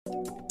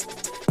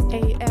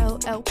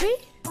ALLP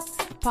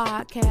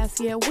podcast,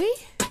 yeah, we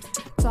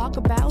talk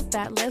about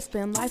that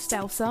lesbian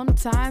lifestyle.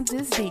 Sometimes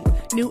it's deep.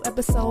 New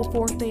episode,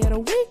 fourth day of the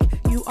week.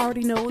 You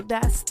already know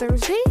that's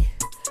Thursday.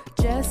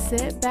 Just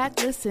sit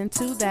back, listen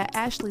to that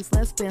Ashley's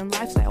Lesbian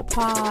Lifestyle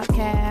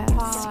podcast.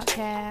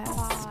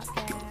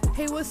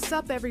 Hey, what's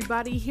up,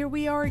 everybody? Here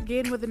we are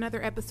again with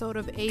another episode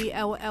of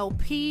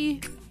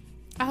ALLP.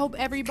 I hope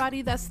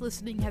everybody that's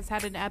listening has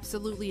had an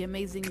absolutely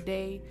amazing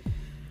day.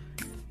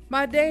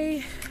 My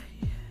day,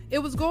 it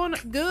was going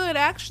good,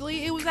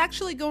 actually. It was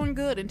actually going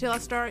good until I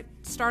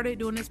started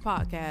doing this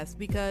podcast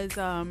because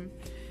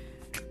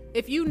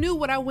if you knew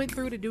what I went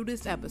through to do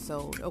this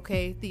episode,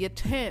 okay, the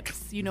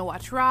attempts, I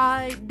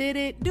tried, did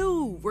it,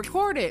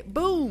 record it,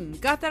 boom,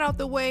 got that out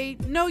the way.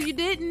 No, you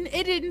didn't.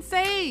 It didn't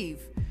save.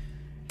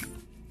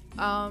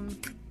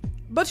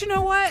 But you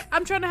know what?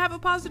 I'm trying to have a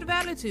positive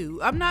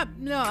attitude. I'm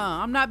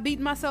not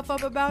beating myself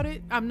up about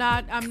it. I'm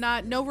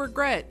not, no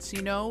regrets,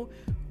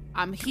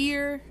 I'm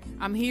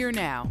here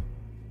now.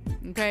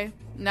 Okay?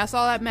 And that's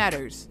all that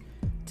matters.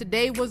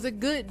 Today was a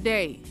good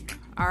day.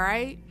 All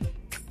right?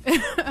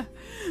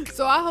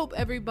 So I hope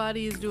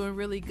everybody is doing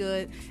really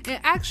good. And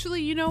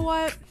actually, you know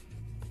what?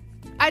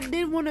 I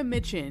did want to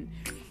mention,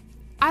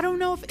 I don't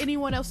know if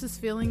anyone else is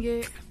feeling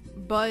it,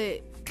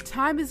 but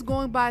time is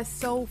going by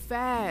so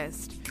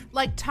fast.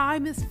 Like,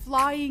 time is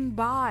flying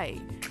by.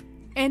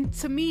 And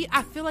to me,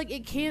 I feel like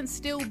it can't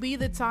still be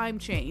the time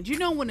change. You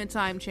know when the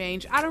time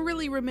change. I don't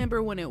really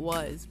remember when it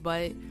was,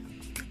 but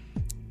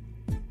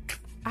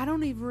I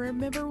don't even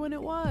remember when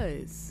it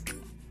was.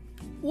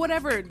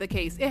 Whatever the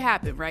case, it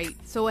happened, right?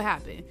 So it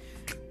happened.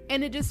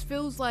 And it just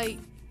feels like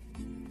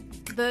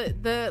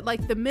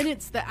the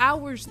minutes, the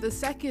hours, the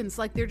seconds,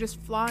 like they're just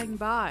flying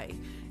by.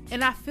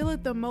 And I feel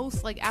it the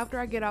most like after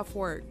I get off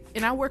work,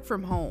 and I work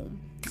from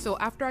home. So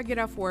after I get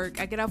off work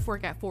at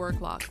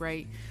 4:00,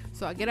 right?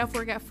 So I get off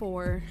work at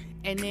 4,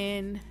 and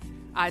then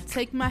I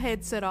take my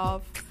headset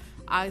off.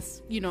 I,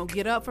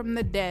 get up from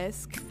the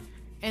desk,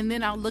 and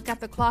then I'll look at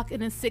the clock,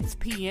 and it's 6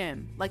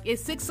 p.m. Like,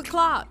 it's 6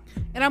 o'clock.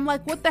 And I'm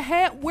like, what the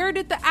heck? Where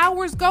did the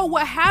hours go?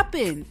 What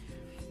happened?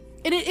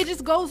 And it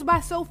just goes by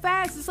so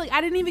fast. It's like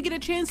I didn't even get a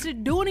chance to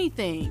do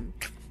anything.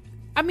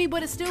 I mean,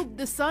 but it's still,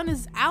 the sun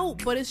is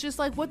out, but it's just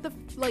like,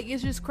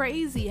 it's just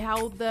crazy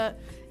how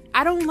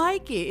I don't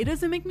like it. It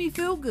doesn't make me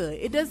feel good.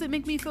 It doesn't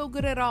make me feel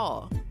good at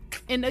all.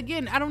 And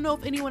again, I don't know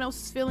if anyone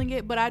else is feeling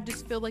it, but I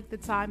just feel like the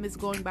time is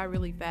going by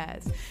really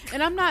fast.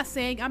 And I'm not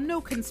saying, I'm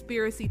no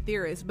conspiracy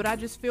theorist, but I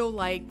just feel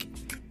like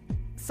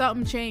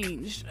something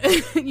changed,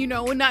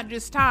 and not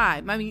just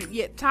time. I mean,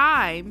 yet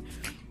time,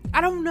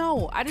 I don't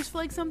know. I just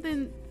feel like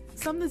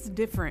something's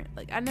different.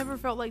 Like, I never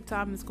felt like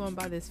time is going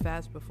by this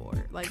fast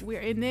before. Like,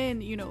 and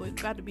then,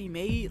 it's about to be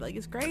made. Like,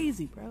 it's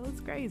crazy, bro. It's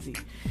crazy.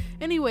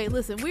 Anyway,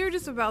 listen, we're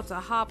just about to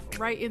hop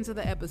right into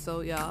the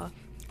episode, y'all.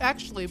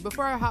 Actually,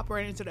 before I hop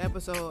right into the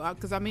episode,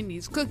 because I'm in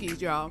these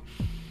cookies, y'all,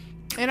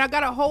 and I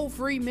got a whole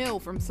free meal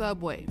from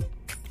Subway.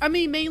 I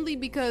mean, mainly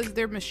because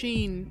their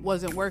machine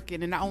wasn't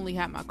working and I only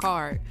had my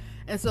card.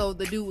 And so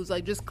the dude was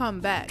like, just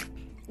come back.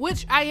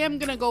 Which I am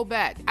going to go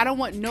back. I don't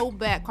want no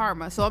bad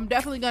karma. So I'm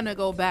definitely going to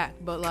go back.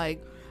 But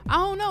like, I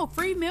don't know.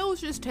 Free meals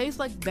just taste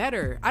like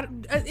better.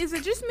 Is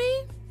it just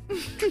me?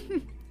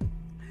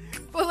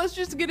 But let's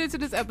just get into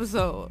this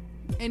episode.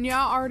 And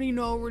y'all already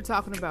know what we're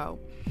talking about.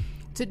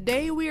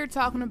 Today we are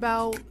talking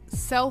about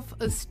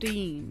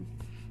self-esteem.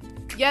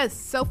 Yes,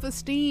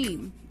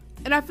 self-esteem.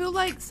 And I feel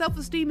like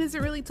self-esteem isn't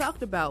really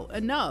talked about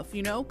enough,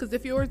 because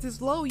if yours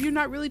is low, you're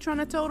not really trying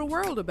to tell the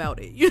world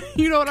about it.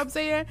 You know what I'm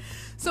saying?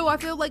 So I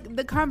feel like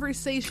the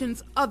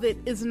conversations of it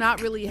is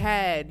not really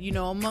had,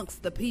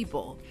 amongst the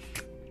people.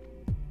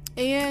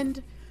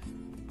 And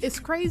it's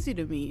crazy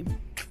to me.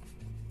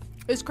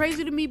 It's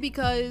crazy to me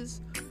because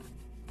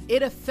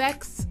it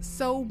affects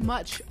so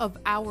much of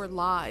our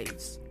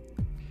lives.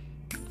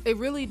 It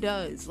really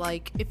does.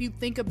 Like, if you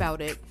think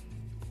about it,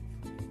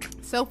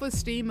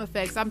 self-esteem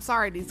affects, I'm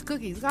sorry, these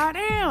cookies,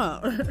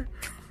 goddamn.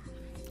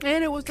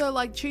 And it was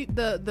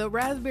the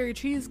raspberry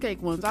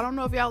cheesecake ones. I don't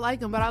know if y'all like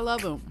them, but I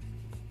love them.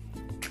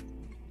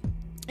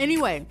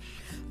 Anyway,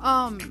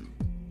 hold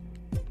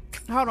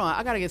on,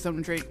 I gotta get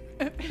something to drink.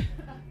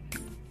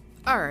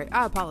 Alright,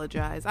 I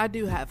apologize. I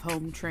do have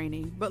home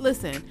training. But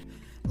listen,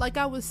 like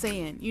I was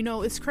saying,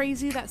 it's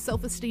crazy that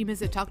self-esteem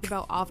isn't talked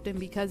about often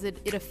because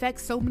it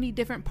affects so many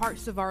different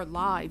parts of our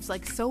lives,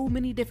 like so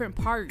many different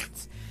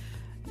parts.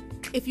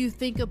 If you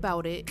think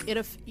about it,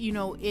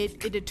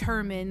 it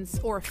determines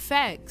or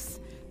affects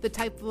the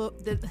type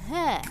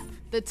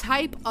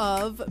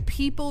of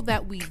people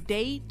that we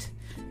date,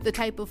 the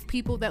type of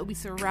people that we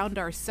surround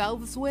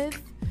ourselves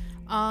with,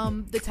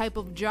 the type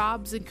of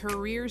jobs and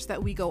careers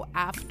that we go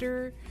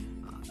after,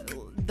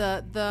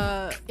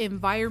 the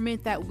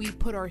environment that we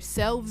put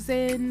ourselves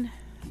in.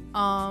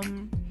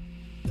 I'm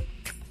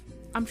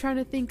trying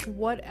to think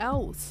what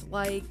else,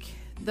 like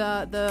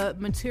the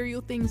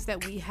material things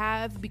that we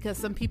have, because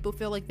some people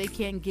feel like they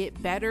can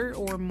get better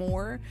or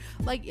more.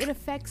 Like, it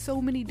affects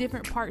so many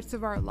different parts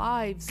of our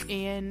lives,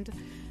 and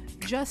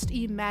just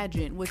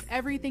imagine with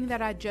everything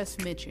that I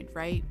just mentioned,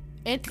 right?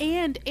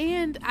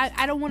 And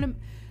I don't want to,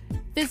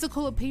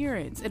 physical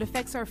appearance. It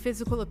affects our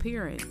physical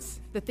appearance.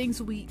 The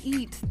things we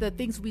eat, the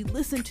things we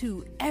listen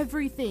to,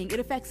 everything. It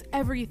affects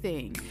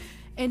everything.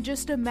 And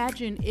just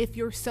imagine if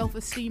your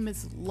self-esteem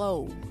is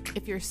low.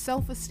 If your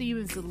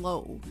self-esteem is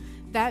low,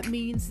 that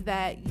means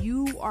that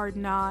you are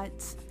not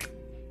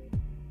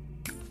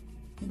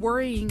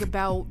worrying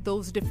about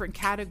those different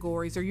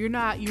categories, or you're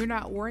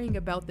not worrying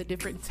about the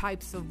different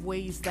types of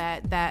ways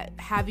that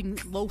having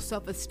low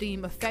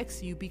self-esteem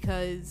affects you,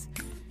 because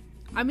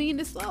I mean,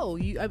 it's low.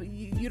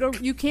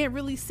 You can't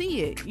really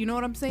see it. You know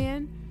what I'm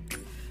saying?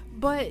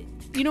 But,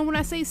 you know, when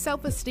I say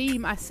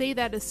self-esteem, I say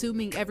that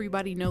assuming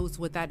everybody knows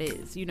what that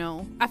is, you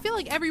know? I feel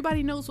like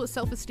everybody knows what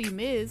self-esteem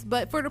is,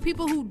 but for the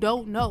people who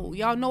don't know,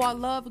 y'all know I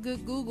love a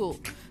good Google.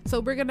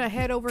 So we're going to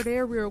head over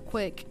there real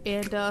quick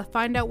and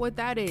find out what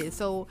that is.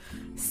 So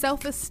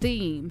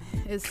self-esteem,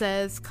 it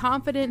says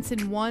confidence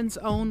in one's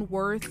own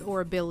worth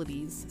or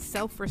abilities,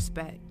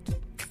 self-respect.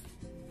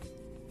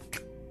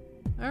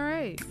 All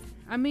right.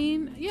 I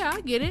mean, yeah,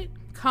 I get it.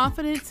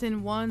 Confidence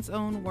in one's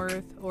own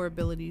worth or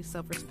ability,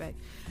 self-respect.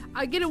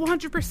 I get it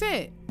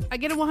 100%. I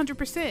get it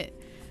 100%.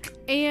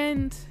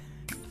 And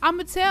I'm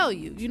going to tell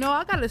you, you know,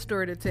 I got a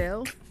story to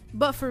tell.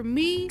 But for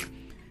me,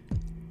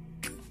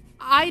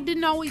 I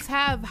didn't always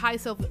have high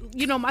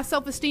my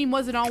self-esteem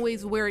wasn't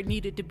always where it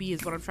needed to be,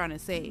 is what I'm trying to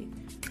say.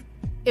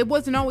 It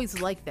wasn't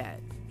always like that.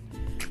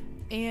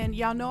 And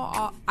y'all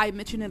know I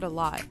mention it a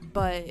lot,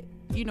 but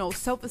you know,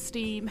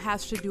 self-esteem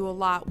has to do a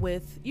lot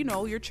with, you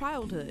know, your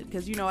childhood.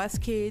 Because, you know, as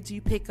kids, you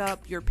pick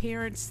up your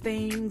parents'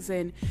 things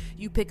and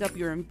you pick up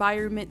your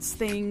environment's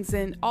things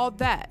and all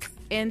that.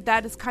 And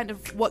that is kind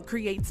of what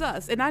creates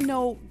us. And I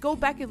know, go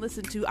back and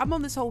listen to, I'm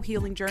on this whole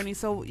healing journey.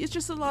 So it's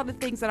just a lot of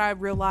things that I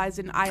realize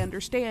and I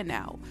understand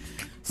now.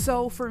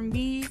 So for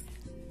me,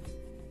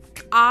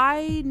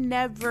 I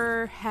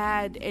never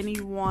had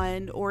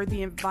anyone or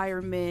the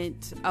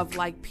environment of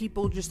like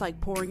people just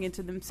like pouring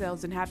into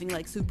themselves and having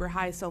like super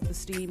high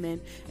self-esteem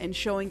and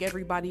showing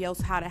everybody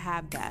else how to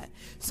have that.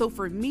 So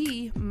for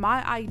me,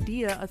 my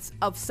idea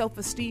of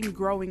self-esteem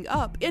growing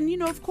up, and you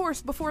know, of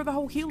course, before the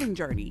whole healing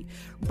journey,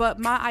 but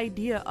my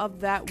idea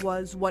of that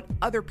was what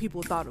other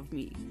people thought of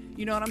me.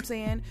 You know what I'm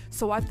saying?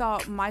 So I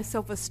thought my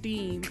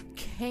self-esteem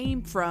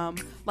came from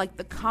like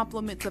the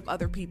compliments of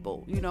other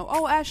people. You know,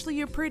 oh, Ashley,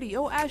 you're pretty.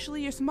 Oh,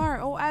 Ashley, you're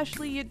smart. Oh,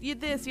 Ashley, you're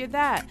this, you're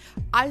that.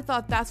 I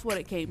thought that's what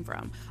it came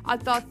from. I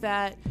thought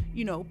that,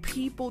 you know,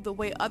 people, the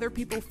way other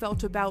people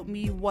felt about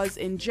me was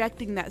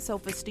injecting that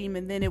self-esteem,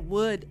 and then it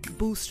would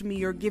boost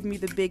me or give me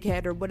the big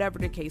head or whatever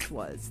the case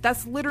was.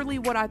 That's literally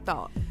what I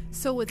thought.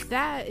 So with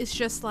that, it's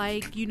just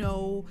like, you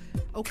know,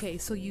 okay,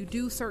 so you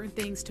do certain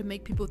things to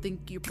make people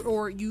think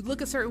or you look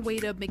a certain way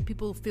to make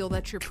people feel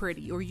that you're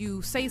pretty, or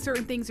you say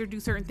certain things or do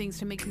certain things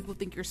to make people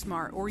think you're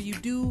smart, or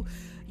you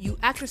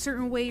act a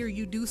certain way, or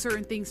you do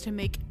certain things to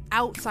make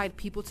outside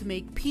people, to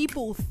make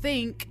people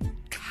think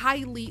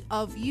highly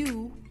of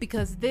you,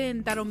 because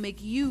then that'll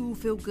make you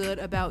feel good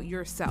about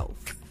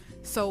yourself.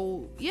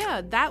 So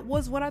yeah, that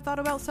was what I thought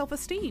about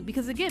self-esteem,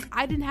 because again,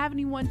 I didn't have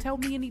anyone tell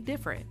me any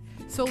different.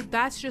 So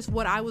that's just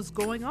what I was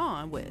going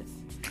on with.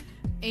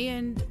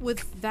 And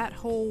with that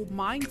whole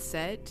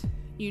mindset,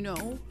 you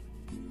know,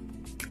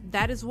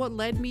 that is what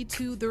led me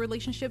to the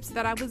relationships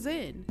that I was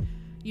in.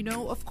 You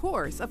know, of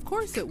course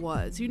it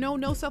was. You know,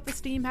 no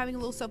self-esteem, having a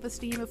low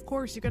self-esteem, of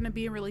course you're going to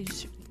be in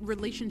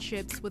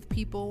relationships with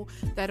people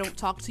that don't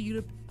talk to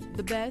you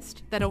the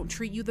best, that don't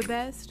treat you the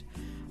best.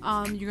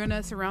 You're going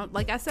to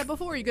like I said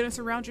before, you're going to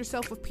surround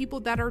yourself with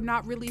people that are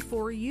not really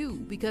for you,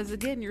 because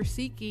again, you're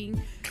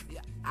seeking,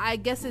 I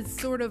guess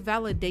it's sort of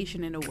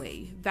validation in a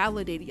way.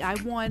 Validating.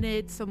 I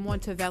wanted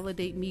someone to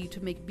validate me,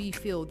 to make me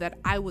feel that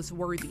I was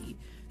worthy,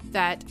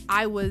 that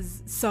I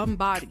was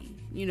somebody,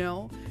 you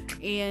know?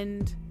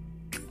 And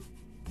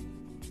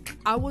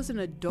I was an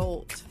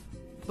adult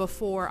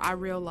before I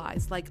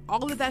realized like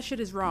all of that shit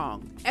is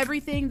wrong.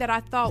 Everything that I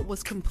thought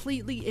was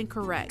completely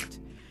incorrect.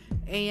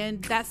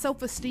 And that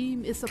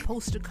self-esteem is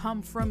supposed to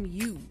come from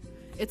you.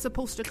 It's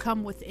supposed to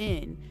come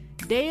within.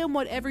 Damn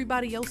what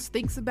everybody else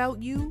thinks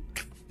about you.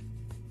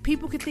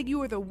 People can think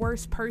you are the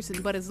worst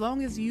person, but as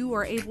long as you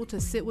are able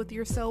to sit with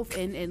yourself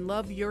and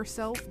love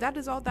yourself, that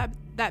is all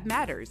that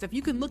matters. If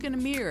you can look in the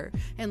mirror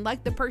and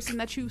like the person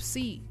that you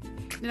see,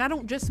 and I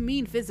don't just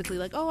mean physically,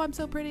 like, oh, I'm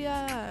so pretty,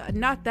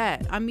 not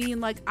that. I mean,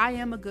 like, I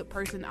am a good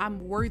person.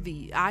 I'm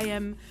worthy. I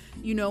am,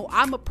 you know,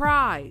 I'm a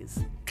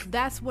prize.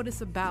 That's what it's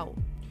about.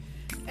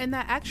 And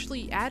that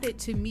actually added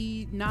to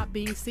me not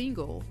being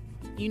single.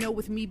 You know,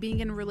 with me being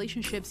in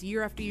relationships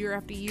year after year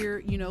after year,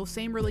 you know,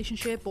 same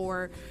relationship,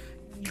 or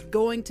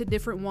going to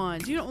different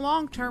ones,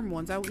 long-term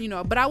ones.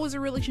 But I was a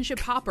relationship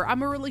hopper.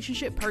 I'm a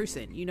relationship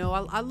person.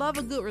 I love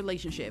a good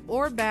relationship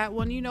or a bad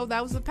one.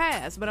 That was the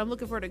past, but I'm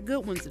looking for the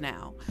good ones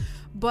now.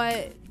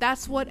 But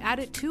that's what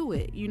added to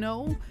it.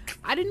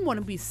 I didn't want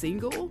to be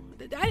single.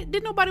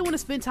 Didn't nobody want to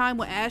spend time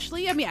with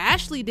Ashley? I mean,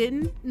 Ashley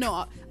didn't.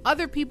 No,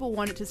 other people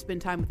wanted to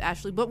spend time with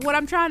Ashley. But what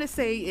I'm trying to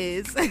say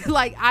is,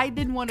 like, I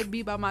didn't want to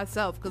be by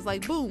myself because,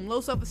 like, boom,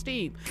 low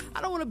self-esteem.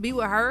 I don't want to be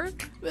with her,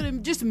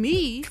 but just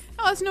me.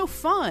 No, it's no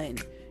fun.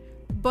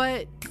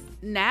 But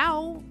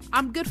now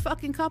I'm good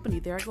fucking company.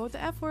 There I go with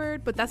the F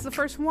word, but that's the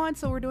first one,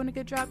 so we're doing a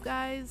good job,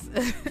 guys.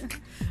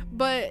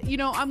 But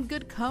I'm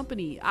good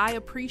company. I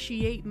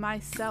appreciate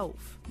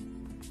myself.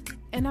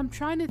 And I'm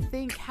trying to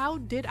think, how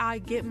did I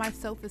get my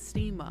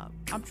self-esteem up?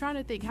 I'm trying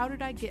to think, how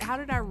did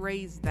I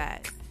raise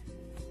that?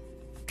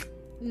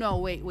 No,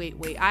 wait.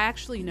 I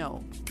actually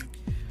know.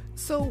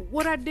 So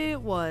what I did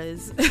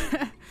was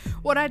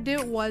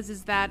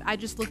is that I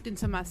just looked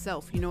into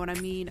myself. You know what I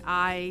mean?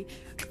 I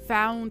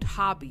found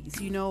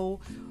hobbies.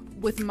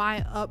 With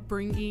my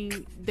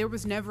upbringing, there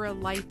was never a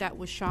light that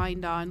was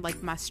shined on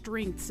like my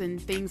strengths and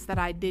things that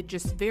I did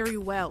just very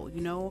well,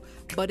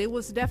 but it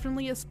was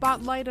definitely a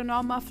spotlight on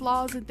all my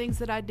flaws and things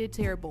that I did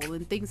terrible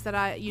and things that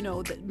I,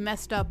 that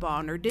messed up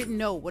on or didn't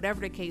know, whatever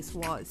the case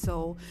was.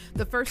 So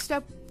the first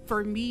step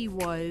for me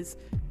was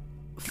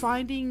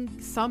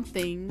finding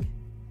something,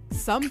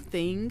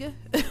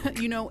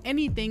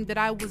 anything that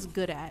I was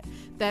good at,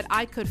 that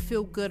I could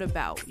feel good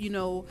about,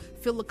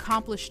 feel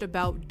accomplished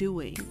about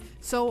doing.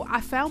 So I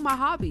found my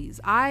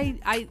hobbies.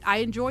 I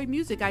enjoy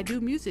music. I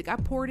do music. I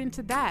poured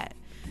into that.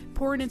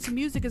 Pouring into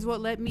music is what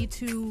led me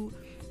to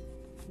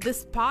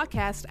this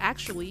podcast.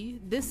 Actually,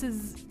 this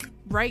is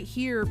right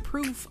here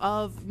proof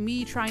of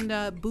me trying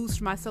to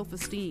boost my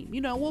self-esteem.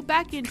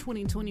 Back in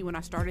 2020 when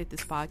I started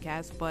this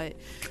podcast, but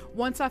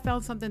once I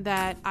found something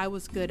that I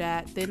was good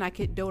at, then I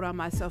could dote on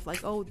myself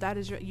like, oh, that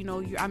is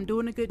I'm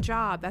doing a good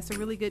job. That's a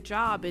really good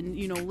job. And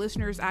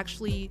listeners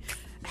actually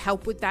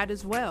help with that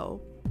as well.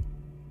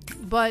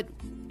 But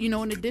in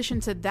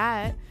addition to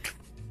that,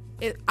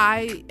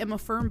 I am a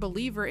firm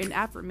believer in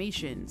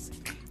affirmations.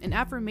 And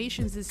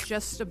affirmations is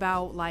just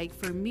about, like,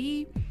 for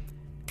me,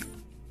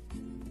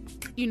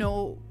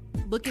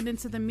 looking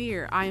into the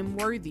mirror, I am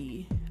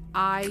worthy.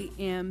 I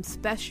am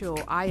special.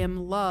 I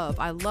am love.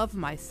 I love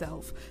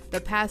myself. The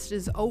past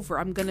is over.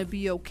 I'm going to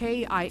be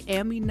okay. I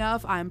am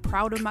enough. I am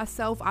proud of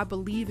myself. I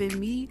believe in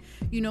me,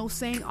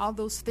 saying all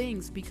those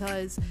things,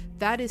 because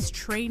that is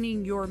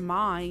training your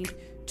mind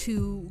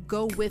to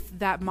go with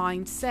that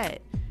mindset.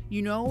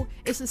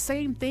 It's the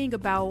same thing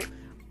about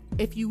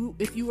if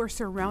you are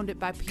surrounded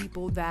by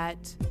people that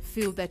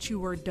feel that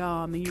you are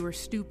dumb and you are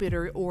stupid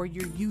or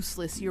you're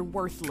useless, you're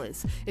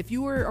worthless. If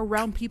you are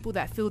around people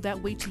that feel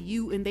that way to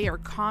you and they are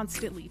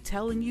constantly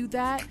telling you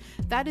that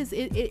is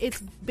it.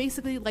 It's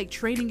basically like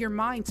training your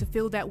mind to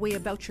feel that way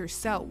about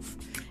yourself.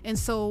 And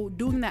so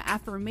doing the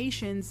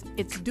affirmations,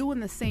 it's doing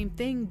the same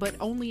thing, but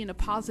only in a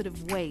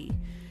positive way.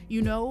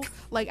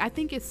 Like, I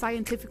think it's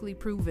scientifically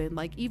proven,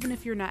 like, even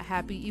if you're not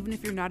happy, even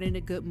if you're not in a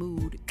good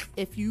mood,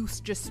 if you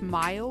just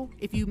smile,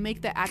 if you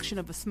make the action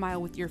of a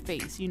smile with your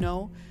face,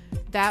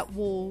 that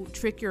will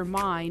trick your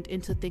mind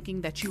into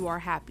thinking that you are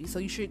happy. So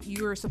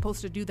you're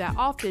supposed to do that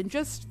often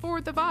just for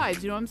the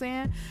vibes, you know what I'm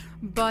saying?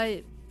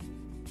 But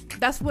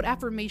that's what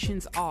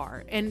affirmations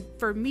are. And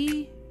for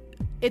me,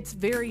 it's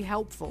very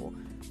helpful.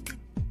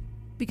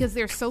 Because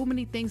there's so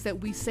many things that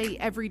we say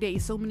every day,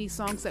 so many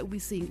songs that we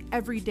sing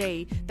every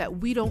day that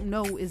we don't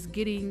know is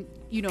getting,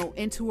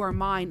 into our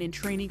mind and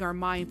training our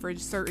mind for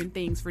certain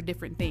things, for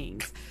different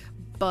things.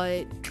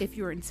 But if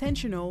you're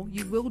intentional,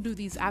 you will do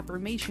these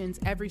affirmations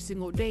every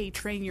single day,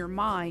 train your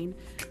mind,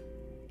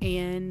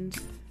 and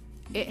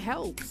it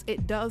helps.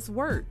 It does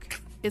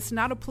work. It's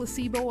not a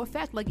placebo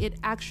effect. Like, it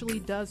actually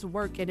does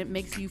work, and it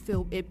makes you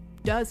feel, it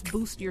does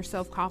boost your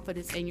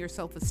self-confidence and your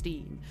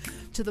self-esteem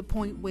to the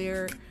point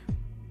where,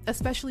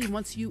 especially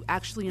once you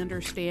actually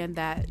understand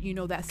that,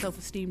 that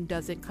self-esteem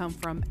doesn't come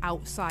from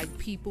outside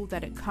people,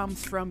 that it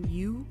comes from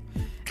you.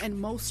 And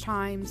most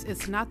times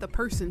it's not the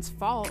person's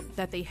fault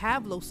that they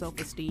have low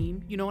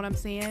self-esteem. You know what I'm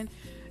saying?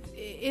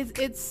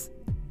 It's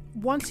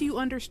once you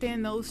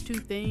understand those two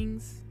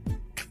things,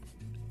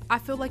 I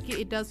feel like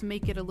it does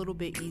make it a little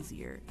bit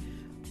easier.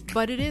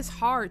 But it is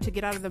hard to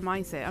get out of the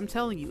mindset, I'm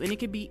telling you. And it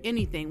could be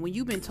anything. When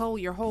you've been told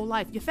your whole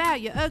life, you're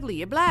fat, you're ugly,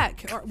 you're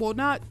black. Or, well,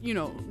 not,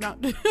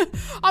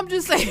 I'm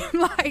just saying,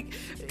 like,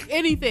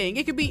 anything.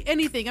 It could be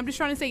anything. I'm just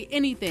trying to say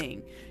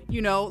anything,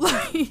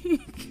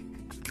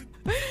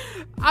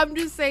 I'm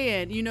just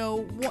saying,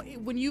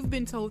 when you've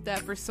been told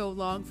that for so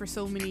long, for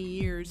so many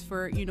years,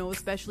 for,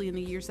 especially in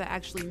the years that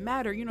actually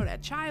matter,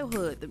 that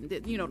childhood,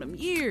 them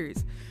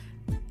years.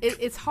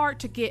 It's hard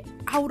to get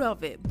out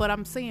of it, but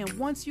I'm saying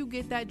once you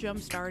get that jump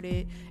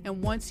started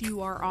and once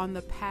you are on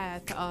the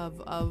path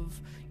of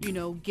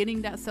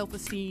getting that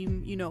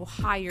self-esteem,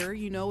 higher,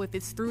 if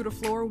it's through the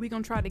floor, we're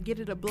going to try to get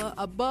it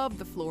above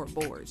the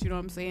floorboards, you know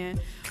what I'm saying?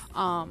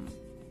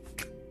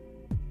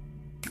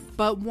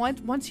 But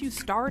once you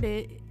start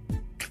it,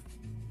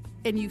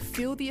 and you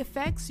feel the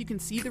effects, you can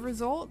see the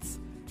results,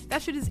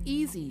 that shit is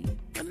easy.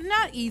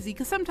 Not easy,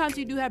 because sometimes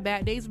you do have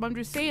bad days, but I'm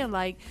just saying,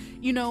 like,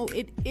 you know,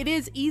 it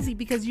is easy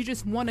because you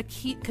just want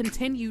to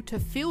continue to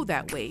feel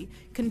that way.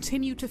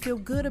 Continue to feel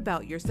good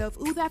about yourself.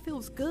 Ooh, that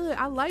feels good.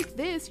 I like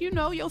this. You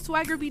know, your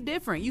swagger be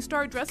different. You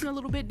start dressing a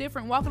little bit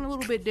different, walking a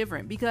little bit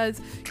different,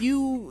 because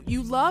you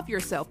love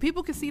yourself.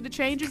 People can see the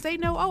changes. They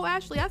know, oh,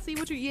 Ashley, I see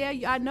what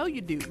I know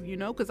you do, you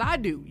know, because I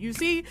do. You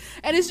see?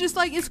 And it's just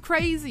like, it's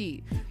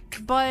crazy.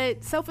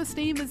 But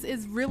self-esteem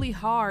is really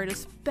hard,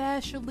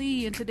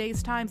 especially in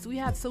today's times. We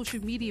have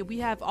social media. We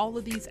have all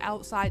of these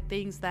outside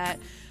things that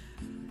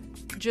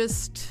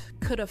just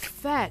could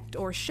affect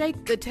or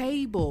shake the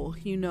table,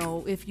 you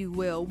know, if you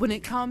will, when it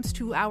comes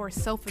to our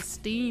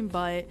self-esteem.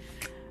 But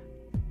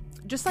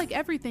just like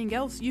everything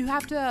else, you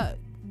have to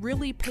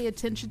really pay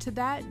attention to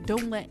that.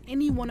 Don't let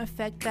anyone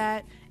affect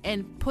that,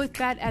 and put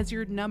that as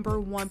your number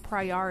one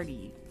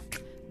priority.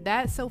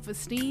 That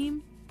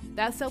self-esteem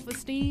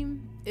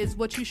is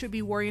what you should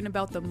be worrying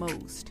about the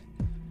most,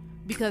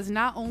 because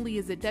not only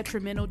is it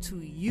detrimental to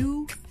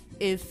you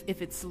if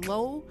it's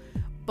low,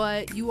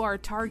 but you are a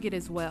target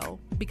as well,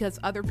 because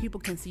other people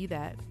can see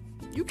that.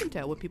 You can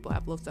tell when people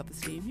have low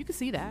self-esteem. You can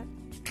see that,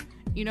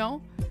 you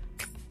know?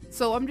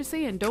 So I'm just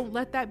saying, don't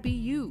let that be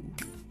you.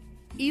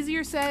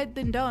 Easier said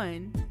than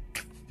done,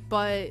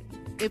 but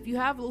if you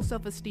have low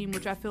self-esteem,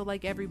 which I feel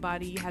like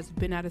everybody has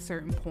been at a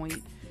certain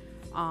point,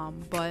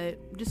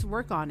 but just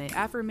work on it.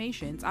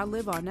 Affirmations, I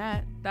live on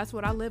that. That's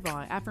what I live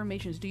on.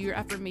 Affirmations. Do your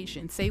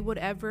affirmations. Say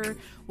whatever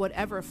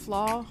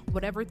flaw,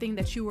 whatever thing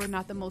that you are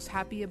not the most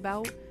happy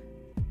about.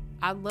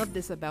 I love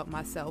this about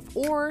myself.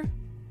 Or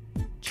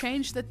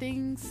change the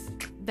things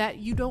that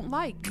you don't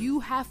like. You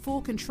have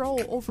full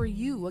control over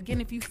you. Again,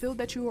 if you feel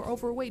that you are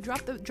overweight,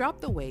 drop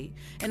the weight.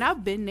 And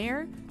I've been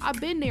there.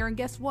 And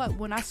guess what?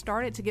 When I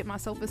started to get my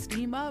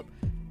self-esteem up,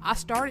 I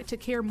started to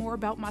care more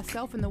about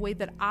myself in the way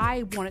that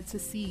I wanted to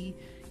see,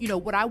 you know,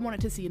 what I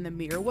wanted to see in the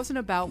mirror. It wasn't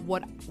about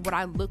what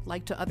I look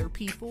like to other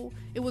people.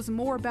 It was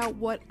more about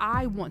what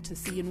I want to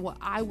see and what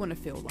I want to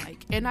feel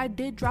like. And I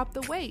did drop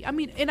the weight. I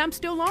mean, and I'm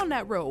still on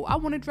that road. I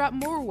want to drop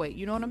more weight.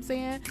 You know what I'm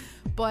saying?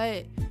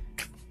 But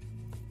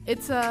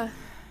it's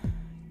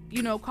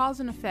you know,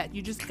 cause and effect.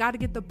 You just got to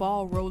get the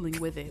ball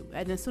rolling with it.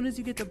 And as soon as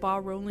you get the ball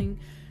rolling,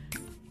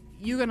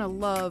 you're going to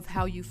love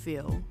how you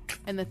feel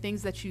and the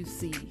things that you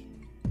see.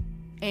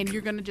 And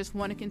you're going to just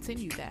want to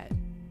continue that.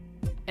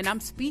 And I'm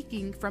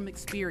speaking from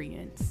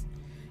experience.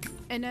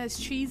 And as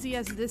cheesy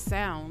as this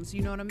sounds,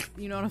 you know what I'm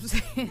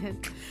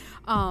saying?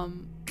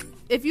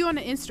 If you're on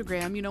the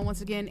Instagram, you know,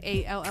 once again,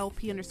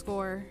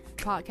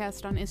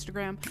 ALLP_podcast on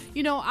Instagram,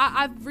 you know,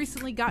 I've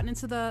recently gotten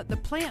into the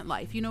plant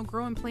life, you know,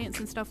 growing plants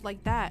and stuff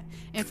like that.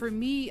 And for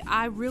me,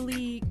 I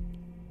really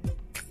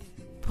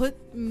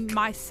put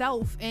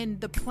myself and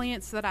the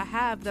plants that I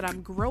have that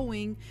I'm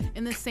growing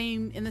in the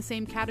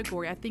same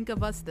category. I think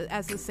of us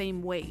as the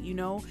same way, you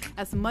know,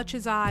 as much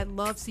as I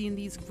love seeing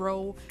these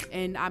grow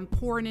and I'm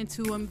pouring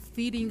into them,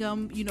 feeding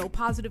them, you know,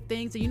 positive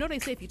things. And, you know, they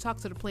say if you talk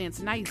to the plants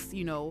nice,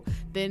 you know,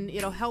 then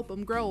it'll help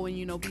them grow and,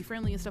 you know, be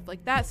friendly and stuff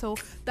like that. So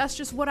that's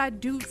just what I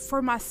do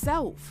for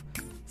myself.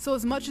 So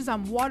as much as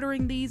I'm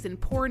watering these and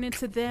pouring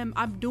into them,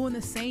 I'm doing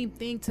the same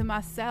thing to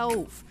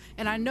myself.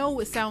 And I know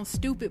it sounds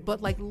stupid,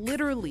 but like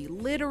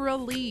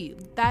literally,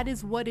 that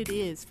is what it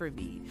is for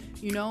me.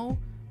 You know,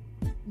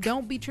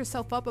 don't beat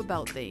yourself up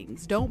about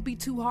things. Don't be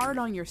too hard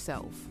on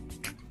yourself.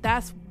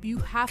 You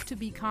have to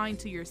be kind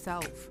to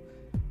yourself.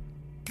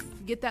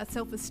 Get that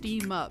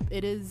self-esteem up.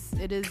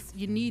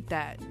 You need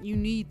that.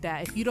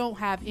 If you don't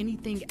have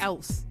anything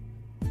else,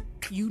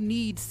 you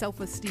need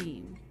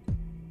self-esteem.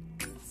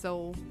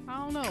 So I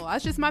don't know.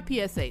 That's just my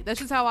PSA. That's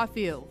just how I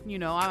feel. You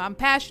know, I'm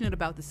passionate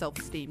about the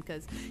self-esteem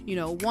because, you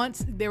know,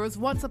 there was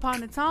once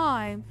upon a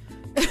time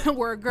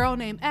where a girl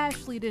named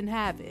Ashley didn't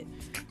have it,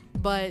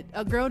 but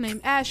a girl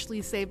named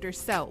Ashley saved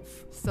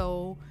herself.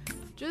 So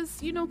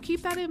just, you know,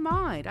 keep that in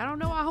mind. I don't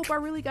know. I hope I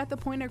really got the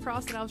point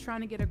across that I was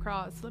trying to get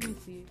across. Let me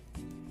see.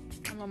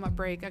 I'm on my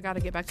break. I gotta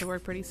get back to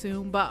work pretty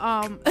soon.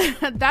 But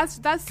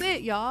that's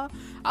it, y'all.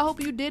 I hope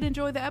you did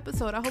enjoy the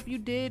episode. I hope you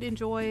did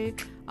enjoy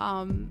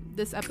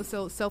this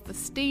episode.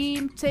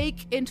 Self-esteem.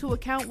 Take into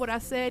account what I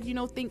said. You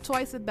know, think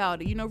twice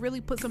about it. You know,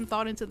 really put some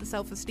thought into the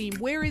self-esteem.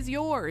 Where is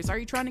yours? Are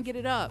you trying to get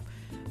it up?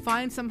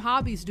 Find some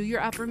hobbies. Do your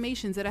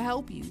affirmations. It'll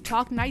help you.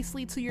 Talk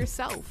nicely to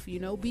yourself. You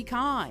know, be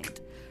kind.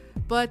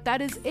 But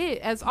that is it.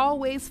 As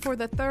always, for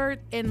the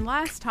third and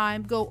last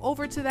time, go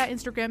over to that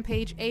Instagram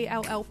page,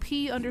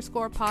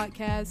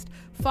 ALLP_podcast.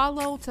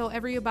 Follow, tell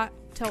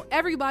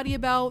everybody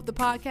about the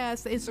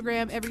podcast, the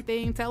Instagram,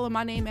 everything. Tell them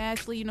my name,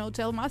 Ashley. You know,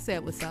 tell them I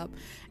said what's up.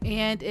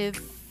 And if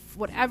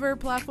whatever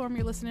platform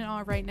you're listening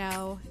on right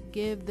now,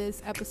 give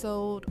this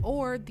episode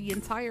or the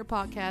entire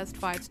podcast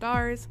 5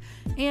 stars.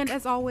 And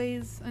as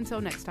always, until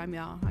next time,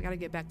 y'all, I gotta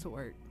get back to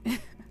work.